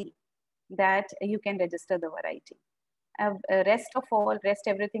GEAC that you can register the variety. Rest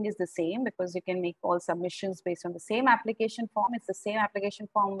everything is the same, because you can make all submissions based on the same application form. It's the same application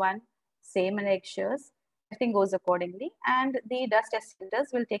form one, same annexures. Everything goes accordingly, and the dust test centers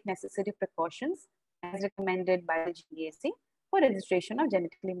will take necessary precautions as recommended by the GEAC for registration of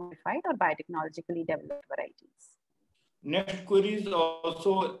genetically modified or biotechnologically developed varieties. Next query is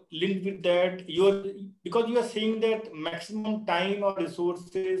also linked with that. Because you are saying that maximum time or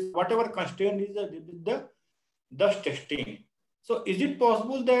resources, whatever constraint is the dust testing. So is it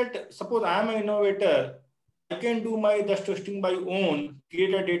possible that, suppose I am an innovator, I can do my dust testing by own,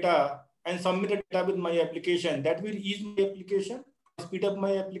 create a data and submit the data with my application? That will ease my application, speed up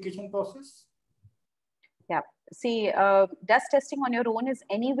my application process? Yeah. See, dust testing on your own is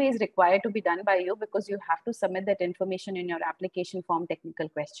anyways required to be done by you, because you have to submit that information in your application form technical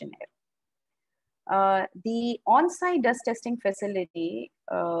questionnaire. The on-site dust testing facility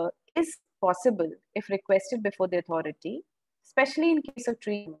is possible if requested before the authority, especially in case of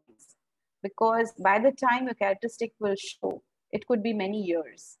tree domains, because by the time your characteristic will show, it could be many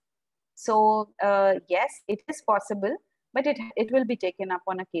years. So yes, it is possible, but it will be taken up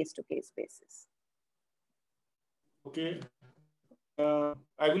on a case-to-case basis. Okay.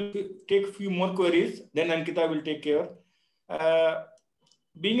 I will take a few more queries, then Ankita will take care.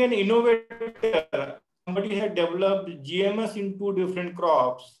 Being an innovator, somebody had developed GMS in 2 different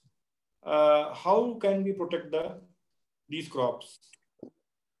crops. How can we protect these crops?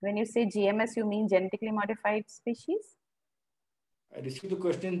 When you say GMS, you mean genetically modified species? I received the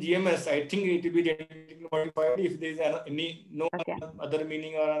question GMS. I think it will be genetically modified if there is no other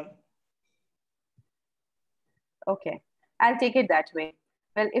meaning or. Okay, I'll take it that way.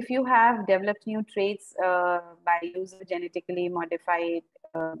 Well, if you have developed new traits by use of genetically modified,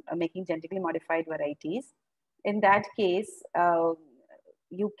 making genetically modified varieties, in that case,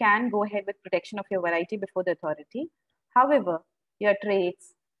 you can go ahead with protection of your variety before the authority. However, your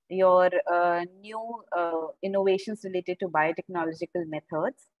traits, your new innovations related to biotechnological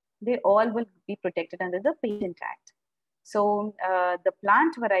methods, they all will be protected under the Patent Act. So the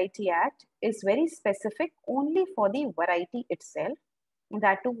Plant Variety Act is very specific only for the variety itself,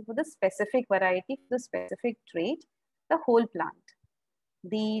 that too for the specific variety, for the specific trait, the whole plant.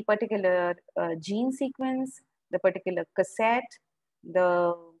 The particular gene sequence, the particular cassette,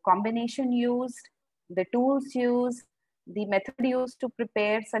 the combination used, the tools used, the method used to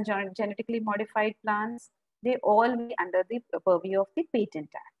prepare such genetically modified plants, they all be under the purview of the Patent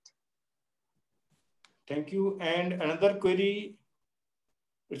Act. Thank you. And another query,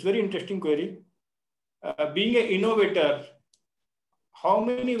 it's a very interesting query. Being an innovator, how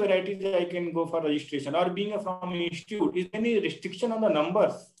many varieties I can go for registration? Or being from an institute, is there any restriction on the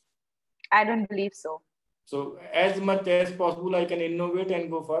numbers? I don't believe so. So as much as possible, I can innovate and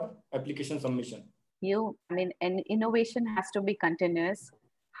go for application submission. I mean, an innovation has to be continuous.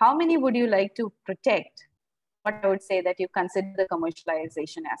 How many would you like to protect? What I would say that you consider the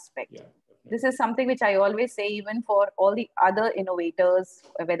commercialization aspect. Yeah, this is something which I always say, even for all the other innovators,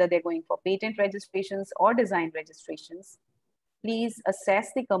 whether they're going for patent registrations or design registrations, please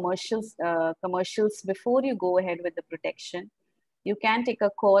assess the commercials before you go ahead with the protection. You can take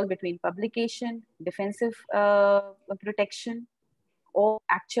a call between publication, defensive protection, or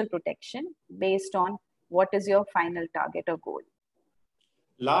actual protection based on what is your final target or goal.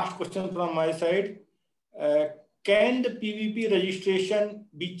 Last question from my side. Can the PVP registration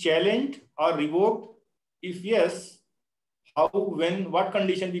be challenged or revoked? If yes, how, when, what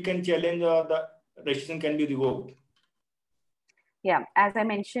condition we can challenge or the registration can be revoked? Yeah, as I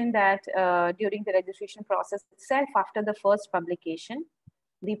mentioned that during the registration process itself, after the first publication,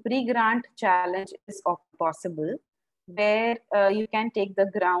 the pre-grant challenge is possible, where you can take the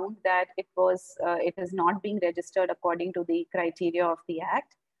ground that it is not being registered according to the criteria of the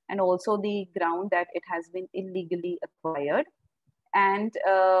Act, and also the ground that it has been illegally acquired. And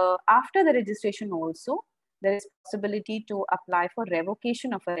after the registration also, there is possibility to apply for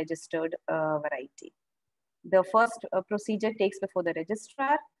revocation of a registered variety. The first procedure takes before the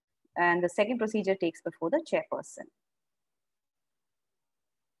registrar, and the second procedure takes before the chairperson.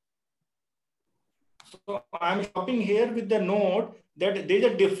 So I'm stopping here with the note that there is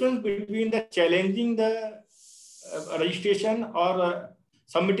a difference between the challenging the registration or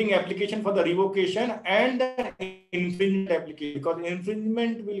submitting application for the revocation and the infringement application, because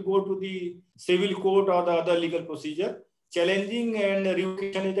infringement will go to the civil court or the other legal procedure. Challenging and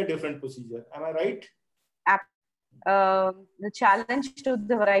revocation is a different procedure. Am I right? The challenge to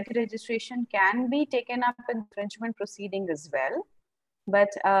the variety registration can be taken up in infringement proceeding as well. But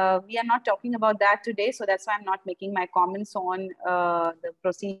we are not talking about that today, so that's why I'm not making my comments on the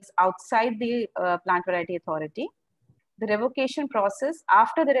procedures outside the Plant Variety Authority. The revocation process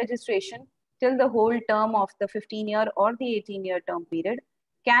after the registration till the whole term of the 15-year or the 18-year term period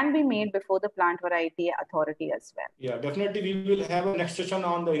can be made before the Plant Variety Authority as well. Yeah, definitely we will have a next session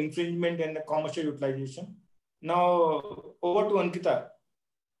on the infringement and the commercial utilization. Now, over to Ankita.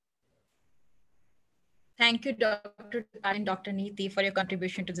 Thank you, Dr. Tripathi and Dr. Neeti, for your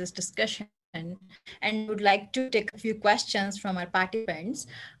contribution to this discussion. And I would like to take a few questions from our participants.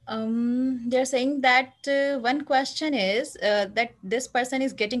 They're saying that one question is that this person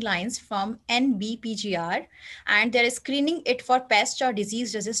is getting lines from NBPGR and they're screening it for pest or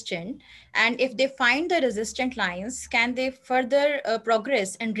disease resistant. And if they find the resistant lines, can they further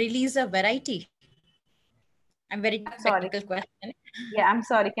progress and release a variety? I'm very Sorry. technical question. Yeah, I'm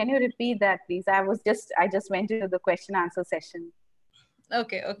sorry. Can you repeat that, please? I just went into the question answer session.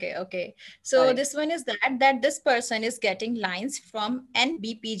 Okay. So this one is that this person is getting lines from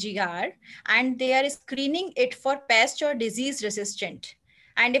NBPGR and they are screening it for pest or disease resistant.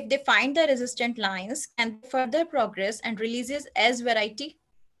 And if they find the resistant lines, can they further progress and releases as variety?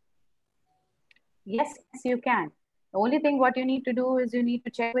 Yes, you can. The only thing what you need to do is you need to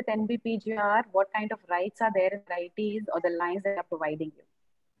check with NBPGR what kind of rights are there in varieties or the lines that are providing you.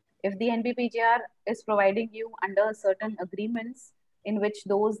 If the NBPGR is providing you under certain agreements in which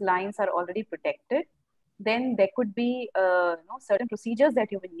those lines are already protected, then there could be certain procedures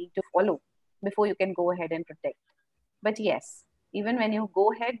that you will need to follow before you can go ahead and protect. But yes, even when you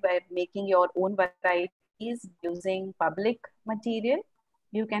go ahead by making your own varieties using public material,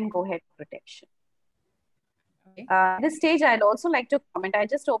 you can go ahead for protection. Okay. At this stage, I'd also like to comment. I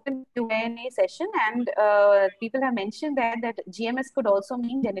just opened the Q&A session and people have mentioned that GMS could also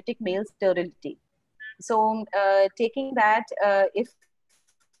mean genetic male sterility. So taking that, if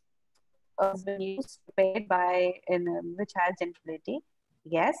has been used, prepared by, which has genitality,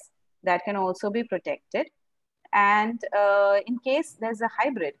 yes, that can also be protected. And in case there's a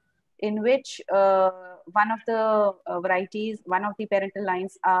hybrid in which one of the varieties, one of the parental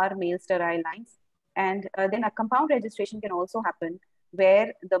lines are male sterile lines, and then a compound registration can also happen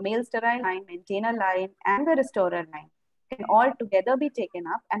where the male sterile line, maintainer line, and the restorer line can all together be taken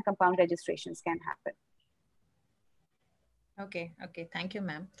up and compound registrations can happen. Okay. Thank you,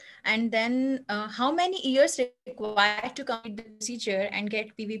 ma'am. And then how many years required to complete the procedure and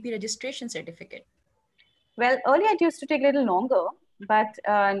get PVP registration certificate? Well, earlier it used to take a little longer, but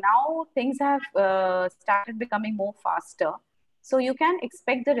now things have started becoming more faster. So you can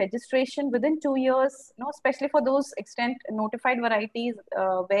expect the registration within 2 years, especially for those extent notified varieties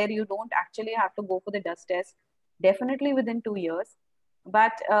where you don't actually have to go for the dust test, definitely within 2 years.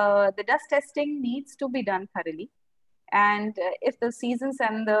 But the dust testing needs to be done thoroughly. And if the seasons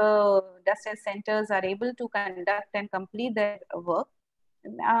and the dust test centers are able to conduct and complete their work,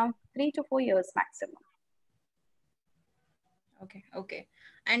 3 to 4 years maximum. Okay.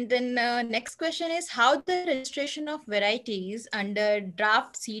 And then next question is how the registration of varieties under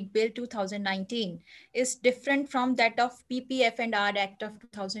Draft Seed Bill 2019 is different from that of PPF and R Act of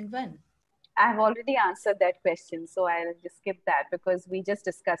 2001? I've already answered that question, so I'll just skip that because we just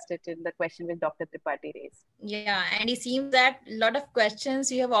discussed it in the question with Dr. Tripathi raised. Yeah, and it seems that a lot of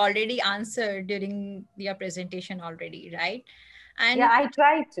questions you have already answered during your presentation already, right? And yeah, I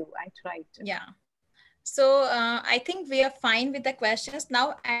tried to. Yeah. So I think we are fine with the questions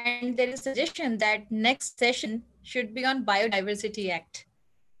now, and there is a suggestion that next session should be on Biodiversity Act.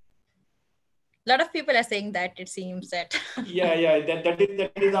 A lot of people are saying that, it seems that. yeah,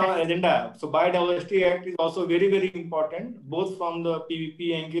 that is our agenda. So Biodiversity Act is also very, very important, both from the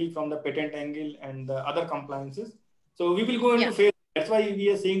PVP angle, from the patent angle, and the other compliances. So we will go into phase. That's why we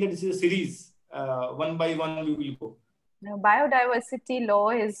are saying that this is a series. One by one, we will go. Now, biodiversity law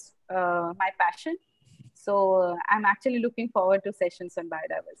is my passion. So I'm actually looking forward to sessions on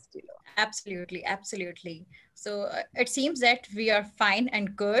biodiversity law. Absolutely. So it seems that we are fine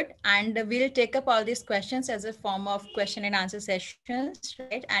and good, and we'll take up all these questions as a form of question and answer sessions,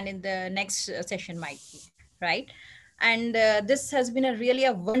 right? And in the next session might be, right? And this has been a really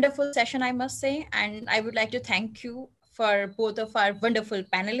a wonderful session, I must say. And I would like to thank you for both of our wonderful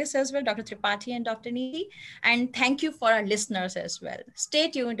panelists as well, Dr. Tripathi and Dr. Neeti. And thank you for our listeners as well. Stay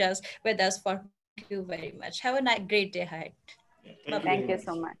tuned with us for thank you very much. Have a great day ahead. Yeah, Bye thank you bye. very Thank you much.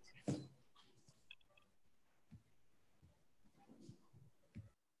 so much.